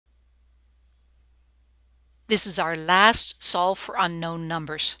This is our last solve for unknown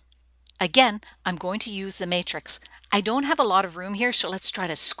numbers. Again, I'm going to use the matrix. I don't have a lot of room here, so let's try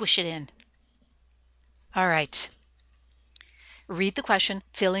to squish it in. All right. Read the question,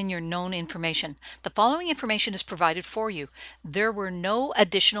 fill in your known information. The following information is provided for you. There were no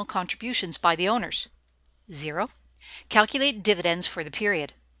additional contributions by the owners. 0. Calculate dividends for the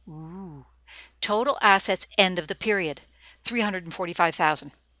period. Ooh. Total assets end of the period,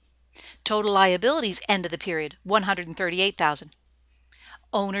 345,000. Total liabilities end of the period, 138,000.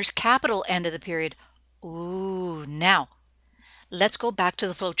 Owner's capital end of the period. Ooh, now let's go back to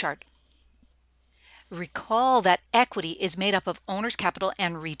the flowchart. Recall that equity is made up of owner's capital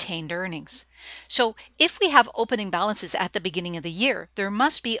and retained earnings. So if we have opening balances at the beginning of the year, there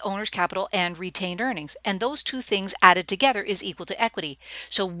must be owner's capital and retained earnings, and those two things added together is equal to equity.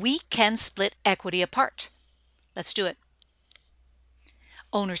 So we can split equity apart. Let's do it.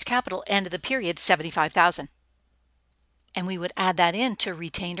 Owner's capital end of the period, 75,000. And we would add that in to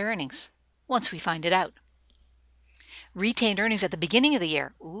retained earnings once we find it out. Retained earnings at the beginning of the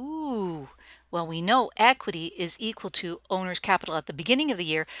year. Ooh, well, we know equity is equal to owner's capital at the beginning of the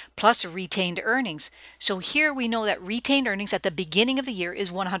year plus retained earnings. So here we know that retained earnings at the beginning of the year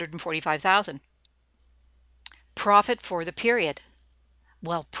is 145,000. Profit for the period.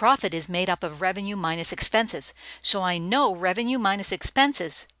 Well, profit is made up of revenue minus expenses. So I know revenue minus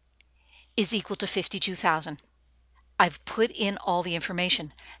expenses is equal to 52,000. I've put in all the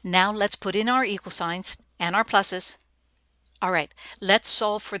information. Now let's put in our equal signs and our pluses. All right, let's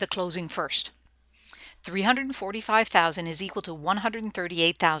solve for the closing first. 345,000 is equal to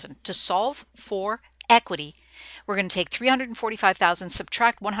 138,000. To solve for equity, we're going to take 345,000,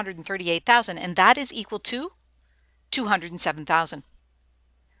 subtract 138,000, and that is equal to 207,000.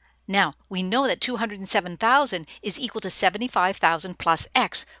 Now, we know that 207,000 is equal to 75,000 plus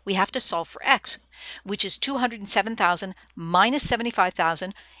x. We have to solve for x, which is 207,000 minus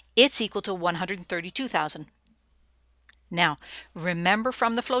 75,000. It's equal to 132,000. Now, remember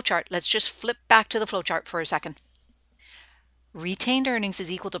from the flowchart, let's just flip back to the flowchart for a second. Retained earnings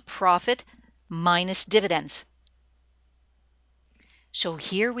is equal to profit minus dividends. So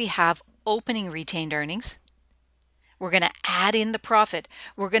here we have opening retained earnings. We're going to add in the profit.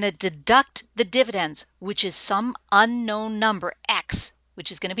 We're going to deduct the dividends, which is some unknown number, x,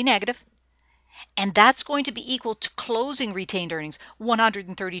 which is going to be negative. And that's going to be equal to closing retained earnings,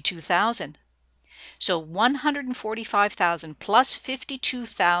 132,000. So 145,000 plus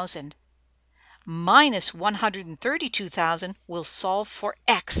 52,000 minus 132,000 will solve for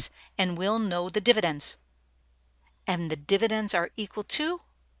x, and we'll know the dividends. And the dividends are equal to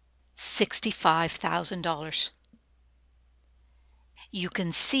 $65,000. You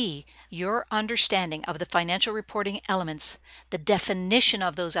can see your understanding of the financial reporting elements, the definition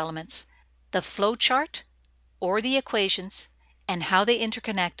of those elements, the flowchart or the equations, and how they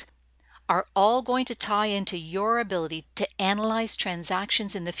interconnect are all going to tie into your ability to analyze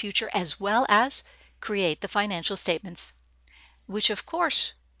transactions in the future as well as create the financial statements, which of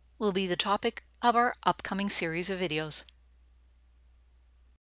course will be the topic of our upcoming series of videos.